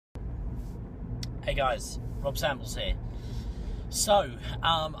Hey guys, Rob Samples here. So,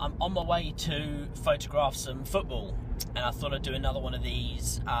 I'm on my way to photograph some football, and I thought I'd do another one of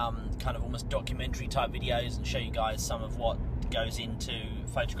these kind of almost documentary type videos and show you guys some of what goes into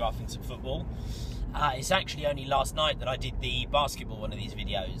photographing some football. It's actually only last night that I did the basketball one of these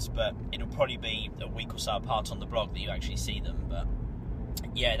videos, but it'll probably be a week or so apart on the blog that you actually see them. But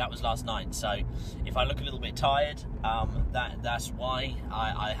yeah, that was last night, so if I look a little bit tired, that's why.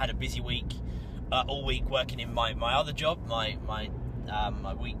 I had a busy week. All week working in my other job, my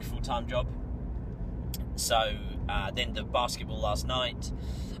week full-time job. So then the basketball last night,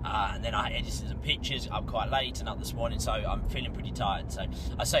 and then I edited some pictures up quite late and up this morning, so I'm feeling pretty tired. So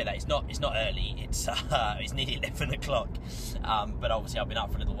I say that it's not early, it's nearly 11 o'clock, but obviously I've been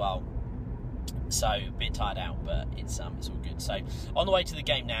up for a little while, so a bit tired out, but it's all good. So on the way to the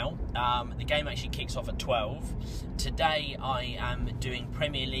game now. The game actually kicks off at 12. Today I am doing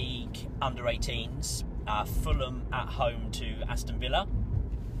Premier League under-18s, Fulham at home to Aston Villa.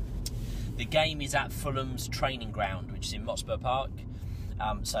 The game is at Fulham's training ground, which is in Motspur Park.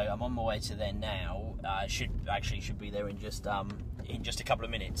 So I'm on my way to there now. Should be there in just a couple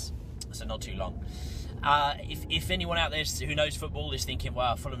of minutes, so not too long. If anyone out there who knows football is thinking,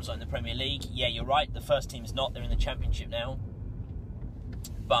 wow, Fulham's not in the Premier League, yeah, you're right, the first team's not, they're in the Championship now.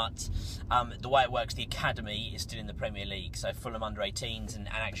 But the way it works, the academy is still in the Premier League, so Fulham under-18s and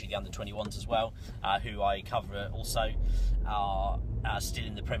actually the under-21s as well, who I cover also, are still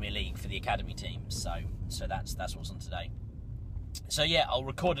in the Premier League for the academy teams, so that's what's on today. So yeah, I'll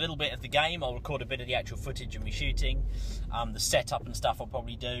record a little bit of the game, I'll record a bit of the actual footage of me shooting, the setup and stuff I'll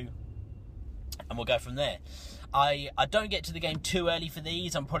probably do, and we'll go from there. I don't get to the game too early for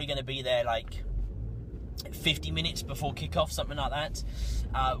these. I'm probably going to be there like 50 minutes before kickoff, something like that.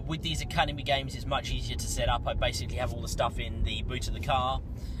 With these academy games, it's much easier to set up. I basically have all the stuff in the boot of the car,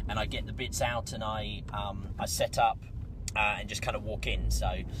 and I get the bits out, and I set up and just kind of walk in. So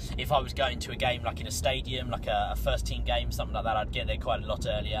if I was going to a game like in a stadium, like a first team game, something like that, I'd get there quite a lot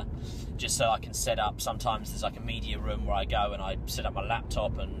earlier, just so I can set up. Sometimes there's like a media room where I go and I set up my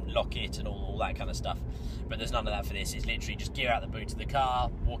laptop and lock it and all that kind of stuff. But there's none of that for this. It's literally just gear out the boot of the car,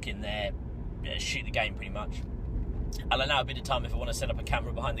 walk in there, shoot the game pretty much. I'll allow a bit of time if I want to set up a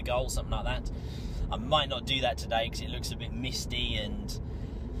camera behind the goal, something like that. I might not do that today because it looks a bit misty, and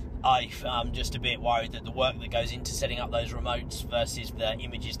I'm just a bit worried that the work that goes into setting up those remotes versus the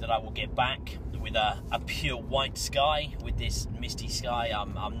images that I will get back with a pure white sky, with this misty sky,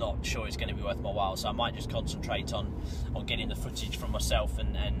 I'm not sure it's going to be worth my while. So I might just concentrate on getting the footage from myself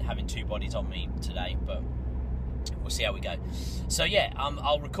and having two bodies on me today, but we'll see how we go. So yeah,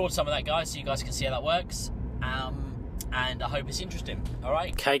 I'll record some of that, guys, so you guys can see how that works. And I hope it's interesting.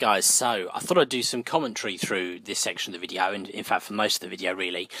 Alright. Okay guys, so I thought I'd do some commentary through this section of the video, and in fact for most of the video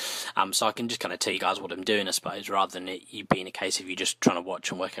really, so I can just kind of tell you guys what I'm doing, I suppose, rather than it being a case of you just trying to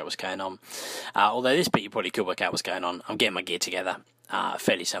watch and work out what's going on. Although this bit you probably could work out what's going on. I'm getting my gear together,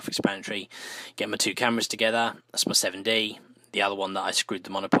 fairly self-explanatory. Getting my two cameras together, that's my 7D. The other one that I screwed the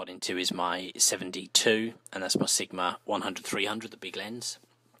monopod into is my 7D2, and that's my Sigma 100-300, the big lens.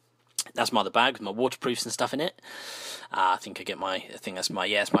 That's my other bag with my waterproofs and stuff in it. I think that's my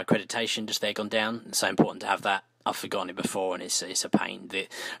accreditation just there gone down. It's so important to have that. I've forgotten it before, and it's a pain.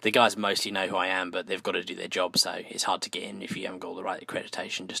 The guys mostly know who I am, but they've got to do their job, so it's hard to get in if you haven't got all the right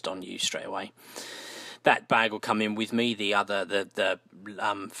accreditation just on you straight away. That bag will come in with me. The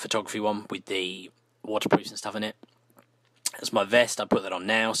photography one with the waterproofs and stuff in it. That's my vest. I put that on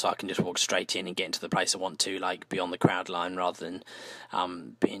now so I can just walk straight in and get into the place I want to, like beyond the crowd line, rather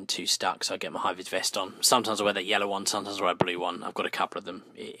than being too stuck. So I get my high-vis vest on. Sometimes I wear that yellow one, sometimes I wear a blue one. I've got a couple of them.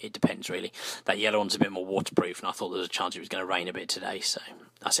 It depends really. That yellow one's a bit more waterproof, and I thought there was a chance it was going to rain a bit today. So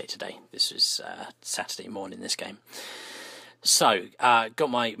I say today. This is Saturday morning, this game. So got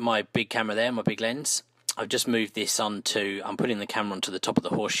my big camera there, my big lens. I've just moved this onto, I'm putting the camera onto the top of the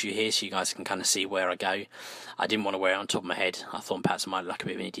horseshoe here so you guys can kind of see where I go. I didn't want to wear it on top of my head. I thought perhaps I might look like a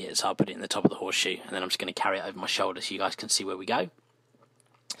bit of an idiot, so I'll put it in the top of the horseshoe, and then I'm just going to carry it over my shoulder so you guys can see where we go.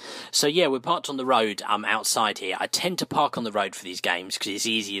 So yeah, we're parked on the road outside here. I tend to park on the road for these games because it's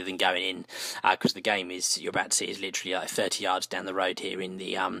easier than going in, because the game you're about to see is literally like 30 yards down the road here in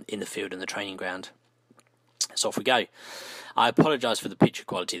the field and the training ground. So off we go. I apologise for the picture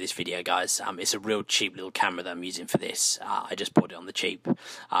quality of this video, guys. It's a real cheap little camera that I'm using for this. I just bought it on the cheap.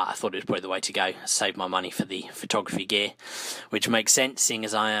 I thought it was probably the way to go. Save my money for the photography gear, which makes sense, seeing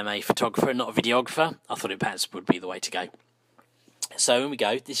as I am a photographer, not a videographer. I thought it perhaps would be the way to go. So in we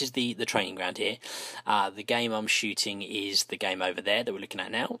go. This is the training ground here. The game I'm shooting is the game over there that we're looking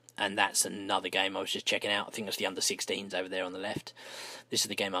at now, and that's another game I was just checking out. I think that's the under-16s over there on the left. This is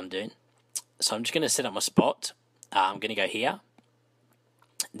the game I'm doing. So I'm just going to set up my spot. I'm going to go here.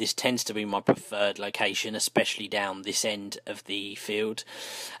 This tends to be my preferred location, especially down this end of the field.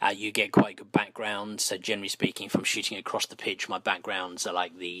 You get quite good background, so generally speaking, if I'm shooting across the pitch, my backgrounds are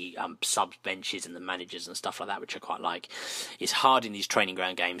like the sub benches and the managers and stuff like that, which I quite like. It's hard in these training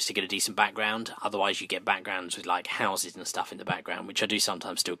ground games to get a decent background, otherwise you get backgrounds with like houses and stuff in the background, which I do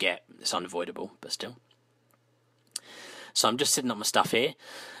sometimes still get. It's unavoidable, but still. So I'm just setting up my stuff here.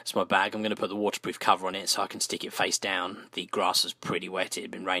 It's my bag. I'm going to put the waterproof cover on it so I can stick it face down. The grass was pretty wet. It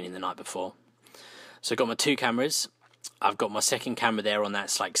had been raining the night before. So I've got my 2 cameras. I've got my second camera there on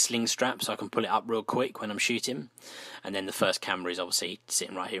that like sling strap so I can pull it up real quick when I'm shooting. And then the first camera is obviously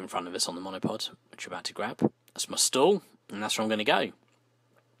sitting right here in front of us on the monopod, which we're about to grab. That's my stall, and that's where I'm going to go.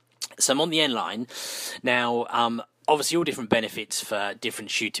 So I'm on the end line. Now, obviously all different benefits for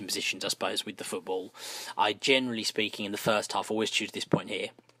different shooting positions, I suppose, with the football. I generally speaking in the first half always choose this point here.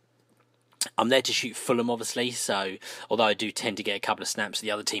 I'm there to shoot Fulham, obviously, so although I do tend to get a couple of snaps of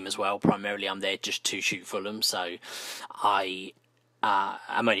the other team as well, primarily I'm there just to shoot Fulham, so I'm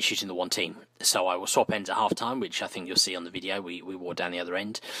only shooting the one team. So I will swap ends at half time, which I think you'll see on the video. We walk down the other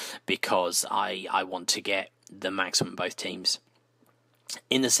end because I want to get the maximum both teams.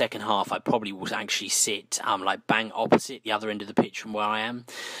 In the second half, I probably will actually sit like bang opposite the other end of the pitch from where I am,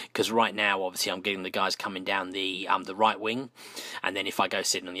 because right now, obviously, I'm getting the guys coming down the right wing, and then if I go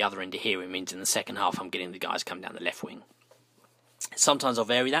sitting on the other end of here, it means in the second half, I'm getting the guys coming down the left wing. Sometimes I'll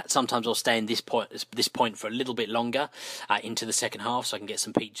vary that. Sometimes I'll stay in this point for a little bit longer into the second half, so I can get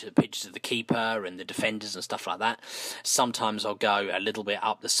some pictures of the keeper and the defenders and stuff like that. Sometimes I'll go a little bit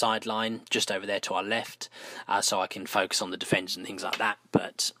up the sideline, just over there to our left, so I can focus on the defenders and things like that.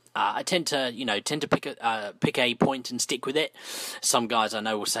 But I tend to pick a point and stick with it. Some guys I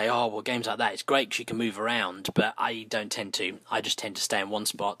know will say, "Oh, well, games like that, it's great because you can move around," but I don't tend to. I just tend to stay in one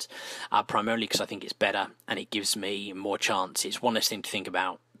spot, primarily because I think it's better and it gives me more chance. It's one less thing to think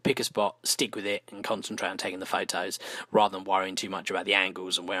about. Pick a spot, stick with it, and concentrate on taking the photos, rather than worrying too much about the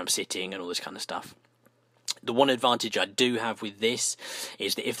angles and where I'm sitting and all this kind of stuff. The one advantage I do have with this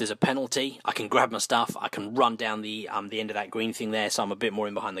is that if there's a penalty, I can grab my stuff, I can run down the end of that green thing there, so I'm a bit more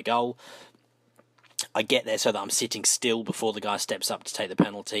in behind the goal. I get there so that I'm sitting still before the guy steps up to take the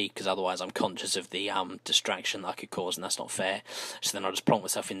penalty, because otherwise I'm conscious of the distraction that I could cause, and that's not fair. So then I'll just plonk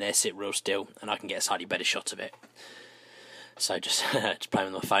myself in there, sit real still, and I can get a slightly better shot of it. So just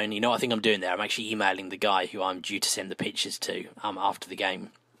playing with my phone. You know what I think I'm doing there? I'm actually emailing the guy who I'm due to send the pictures to after the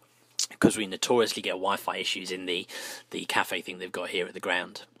game, because we notoriously get Wi-Fi issues in the cafe thing they've got here at the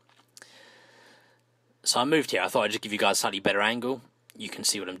ground. So I moved here. I thought I'd just give you guys a slightly better angle. You can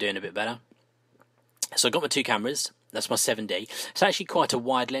see what I'm doing a bit better. So I've got my 2 cameras. That's my 7D. It's actually quite a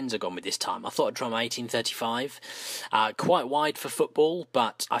wide lens I've gone with this time. I thought I'd try my 1835. Quite wide for football,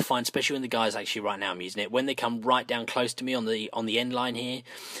 but I find, especially when the guys actually right now I'm using it, when they come right down close to me on the end line here,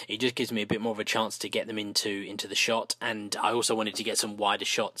 it just gives me a bit more of a chance to get them into the shot. And I also wanted to get some wider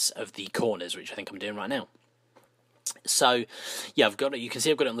shots of the corners, which I think I'm doing right now. So, yeah, I've got it. You can see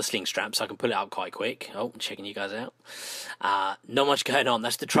I've got it on the sling strap, so I can pull it out quite quick. Oh, checking you guys out. Not much going on.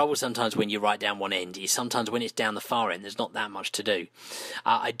 That's the trouble sometimes when you're right down one end. Sometimes when it's down the far end, there's not that much to do.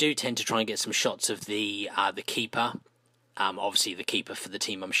 I do tend to try and get some shots of the keeper. Obviously, the keeper for the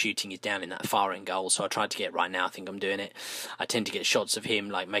team I'm shooting is down in that far end goal, so I tried to get it right now. I think I'm doing it. I tend to get shots of him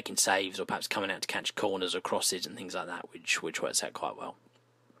like making saves or perhaps coming out to catch corners or crosses and things like that, which works out quite well.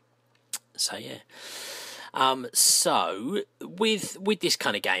 So, yeah. So with this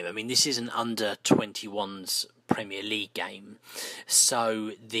kind of game, I mean, this is an under 21s Premier League game,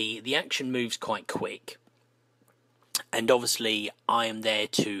 so the action moves quite quick. And obviously, I am there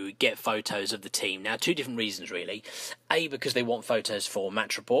to get photos of the team. Now, 2 different reasons, really. A, because they want photos for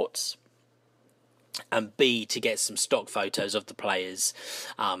match reports. And B, to get some stock photos of the players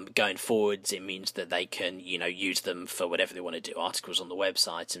going forwards. It means that they can, use them for whatever they want to do. Articles on the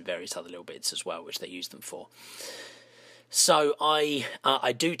website and various other little bits as well, which they use them for. So I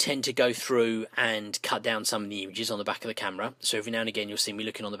do tend to go through and cut down some of the images on the back of the camera. So every now and again you'll see me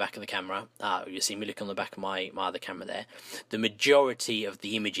looking on the back of the camera. You'll see me looking on the back of my other camera there. The majority of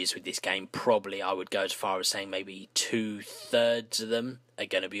the images with this game, probably I would go as far as saying maybe 2/3 of them are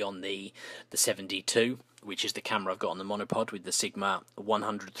going to be on the 7D2, which is the camera I've got on the monopod with the Sigma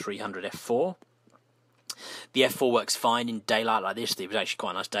 100-300 f4. The f4 works fine in daylight like this. It was actually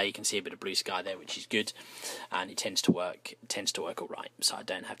quite a nice day. You can see a bit of blue sky there, which is good, and it tends to work all right. So I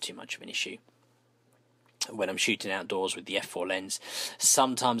don't have too much of an issue. when I'm shooting outdoors with the f4 lens.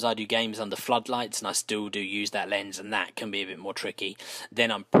 Sometimes I do games under floodlights and I still do use that lens, and that can be a bit more tricky.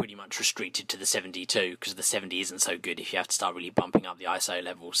 Then I'm pretty much restricted to the 72 because the 70 isn't so good if you have to start really bumping up the ISO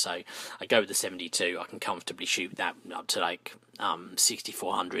level. So I go with the 72. I can comfortably shoot that up to like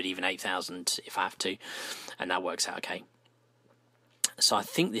 6400, even 8000 if I have to, and that works out okay. So I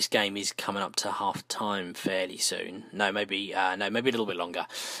think this game is coming up to half time fairly soon. No, maybe a little bit longer.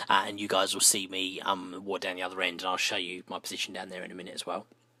 And you guys will see me walk down the other end, and I'll show you my position down there in a minute as well.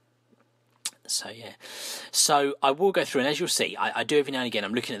 So yeah, so I will go through, and as you'll see, I do every now and again.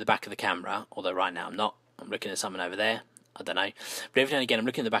 I'm looking at the back of the camera, although right now I'm not. I'm looking at something over there. I don't know, but every now and again I'm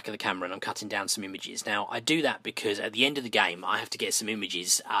looking at the back of the camera and I'm cutting down some images. Now I do that because at the end of the game I have to get some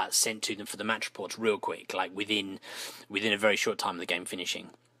images sent to them for the match reports real quick, like within a very short time of the game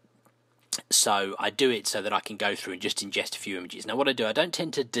finishing. So I do it so that I can go through and just ingest a few images. Now what I do, I don't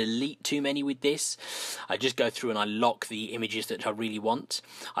tend to delete too many with this. I just go through and I lock the images that I really want.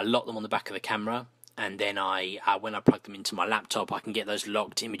 I lock them on the back of the camera. And then when I plug them into my laptop, I can get those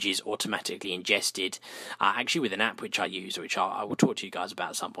locked images automatically ingested, actually with an app which I use, which I will talk to you guys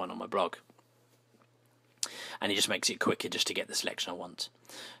about at some point on my blog. And it just makes it quicker just to get the selection I want.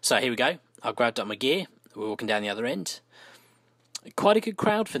 So here we go. I've grabbed up my gear. We're walking down the other end. Quite a good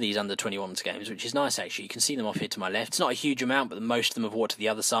crowd for these under-21s games, which is nice actually. You can see them off here to my left. It's not a huge amount, but most of them have walked to the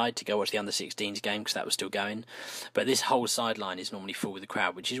other side to go watch the under-16s game because that was still going. But this whole sideline is normally full with the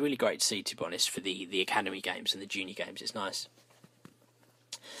crowd, which is really great to see, to be honest, for the academy games and the junior games. It's nice.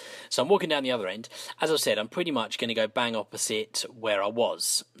 So I'm walking down the other end. As I said, I'm pretty much going to go bang opposite where I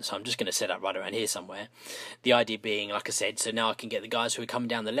was. So I'm just going to set up right around here somewhere. The idea being, like I said, so now I can get the guys who are coming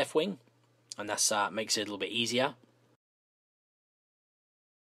down the left wing, and that makes it a little bit easier.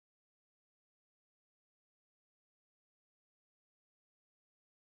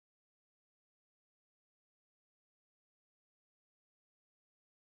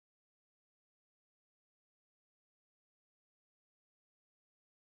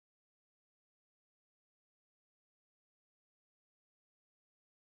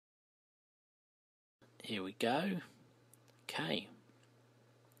 Here we go. Okay.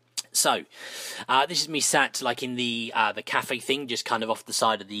 So, this is me sat like in the cafe thing, just kind of off the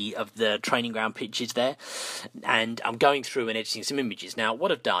side of the training ground pitches there, and I'm going through and editing some images. Now,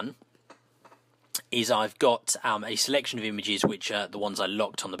 what I've done is I've got a selection of images which are the ones I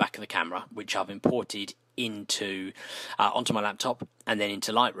locked on the back of the camera, which I've imported onto my laptop and then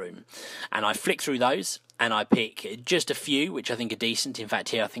into Lightroom, and I flick through those and I pick just a few which I think are decent. In fact,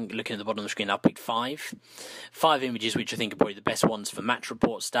 here I think, looking at the bottom of the screen, I've picked five images which I think are probably the best ones for match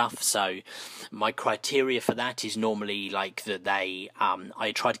report stuff. So my criteria for that is normally like that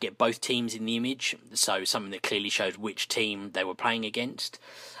I try to get both teams in the image, so something that clearly shows which team they were playing against.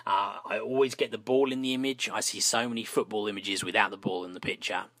 I always get the ball in the image. I see so many football images without the ball in the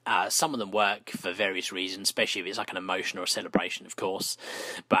picture. Some of them work for various reasons, especially if it's like an emotion or a celebration, of course.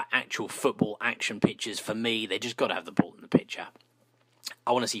 But actual football action pictures, for me, they just got to have the ball in the picture.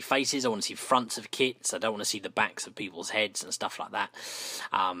 I want to see faces, I want to see fronts of kits, I don't want to see the backs of people's heads and stuff like that.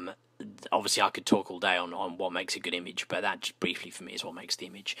 Obviously, I could talk all day on what makes a good image, but that just briefly for me is what makes the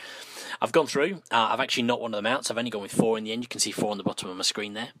image. I've gone through, I've actually knocked one of them out, so I've only gone with 4 in the end. You can see 4 on the bottom of my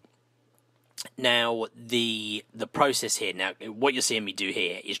screen there. Now, the process here, now what you're seeing me do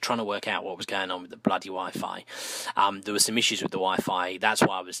here is trying to work out what was going on with the bloody Wi-Fi. There were some issues with the Wi-Fi. That's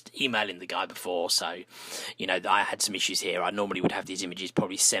why I was emailing the guy before, so, you know, I had some issues here. I normally would have these images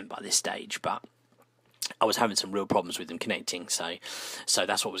probably sent by this stage, but I was having some real problems with them connecting, so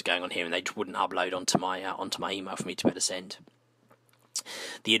that's what was going on here, and they wouldn't upload onto my email for me to be able to send.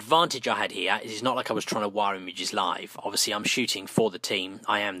 The advantage I had here is it's not like I was trying to wire images live. Obviously, I'm shooting for the team.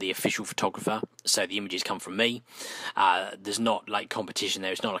 I am the official photographer, so the images come from me. There's not like competition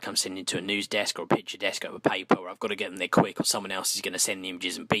there. It's not like I'm sending to a news desk or a picture desk over paper where I've got to get them there quick, or someone else is going to send the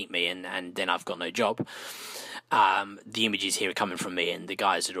images and beat me, and then I've got no job. The images here are coming from me, and the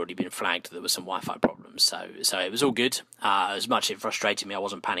guys had already been flagged that there were some Wi-Fi problems, so it was all good. As much as it frustrated me, I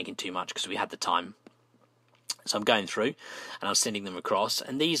wasn't panicking too much because we had the time. So I'm going through and I'm sending them across,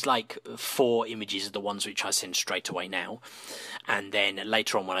 and these like 4 images are the ones which I send straight away now, and then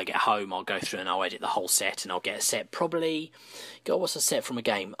later on when I get home I'll go through and I'll edit the whole set, and I'll get a set probably, what's a set from a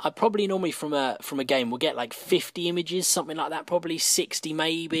game? I probably normally from a game will get like 50 images, something like that, probably 60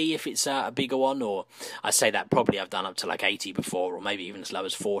 maybe if it's a bigger one, or I say that probably I've done up to like 80 before, or maybe even as low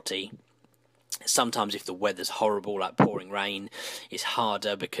as 40. Sometimes if the weather's horrible, like pouring rain, it's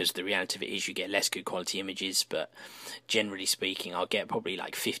harder because the reality of it is you get less good quality images, but generally speaking I'll get probably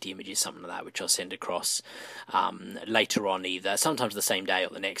like 50 images, something like that, which I'll send across later on, either sometimes the same day or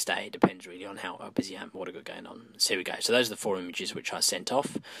the next day. It depends really on how busy I am, what I've got going on. So here we go. So those are the 4 images which I sent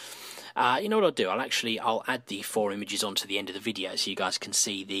off. You know what I'll do? I'll add the 4 images onto the end of the video so you guys can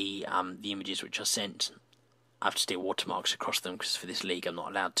see the images which I sent. I have to stick watermarks across them because for this league I'm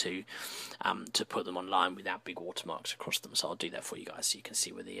not allowed to put them online without big watermarks across them. So I'll do that for you guys so you can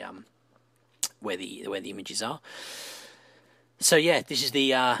see where the images are. So yeah, this is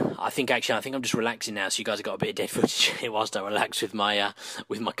the. I think I'm just relaxing now. So you guys have got a bit of dead footage here whilst I relax with my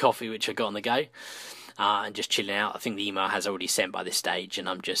coffee, which I got on the go, and just chilling out. I think the email has already sent by this stage, and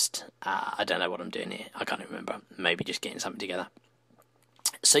I'm just I don't know what I'm doing here. I can't remember. Maybe just getting something together.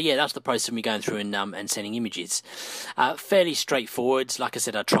 So yeah, that's the process of me going through and sending images. Fairly straightforward. Like I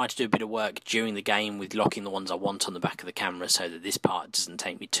said, I try to do a bit of work during the game with locking the ones I want on the back of the camera so that this part doesn't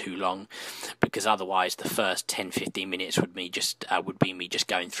take me too long, because otherwise the first 10-15 minutes would be me just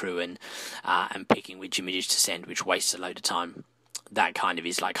going through and picking which images to send, which wastes a load of time. That kind of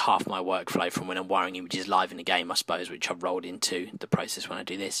is like half my workflow from when I'm wiring images live in a game, I suppose, which I've rolled into the process when I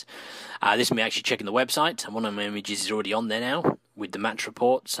do this. This is me actually checking the website, and one of my images is already on there now with the match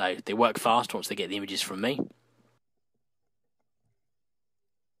report, so they work fast once they get the images from me.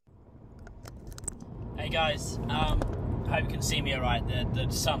 Hey guys, hope you can see me alright. The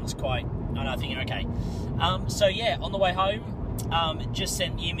sun's quite... Oh, no, I think you're okay. So yeah, on the way home, just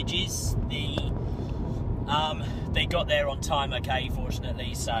sent the images. They got there on time, okay,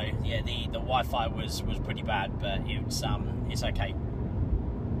 fortunately. So yeah, the Wi-Fi was pretty bad, but it's okay.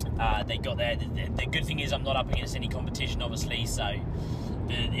 They got there. The good thing is I'm not up against any competition, obviously, so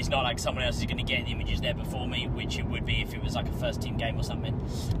it's not like someone else is going to get the images there before me, which it would be if it was like a first team game or something.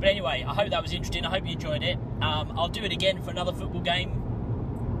 But anyway, I hope that was interesting. I hope you enjoyed it. I'll do it again for another football game.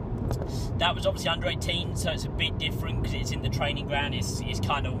 That was obviously under 18, so it's a bit different because it's in the training ground. It's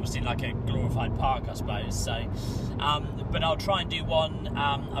kind of almost in like a glorified park, I suppose. So, but I'll try and do one.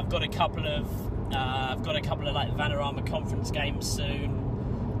 I've got a couple of like Vanarama conference games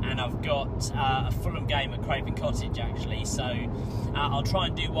soon, and I've got a Fulham game at Craven Cottage actually. So I'll try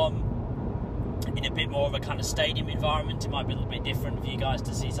and do one in a bit more of a kind of stadium environment. It might be a little bit different for you guys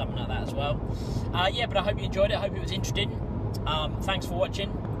to see something like that as well. Yeah, but I hope you enjoyed it. I hope it was interesting. Thanks for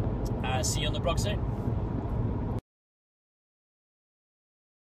watching. See you on the blog soon.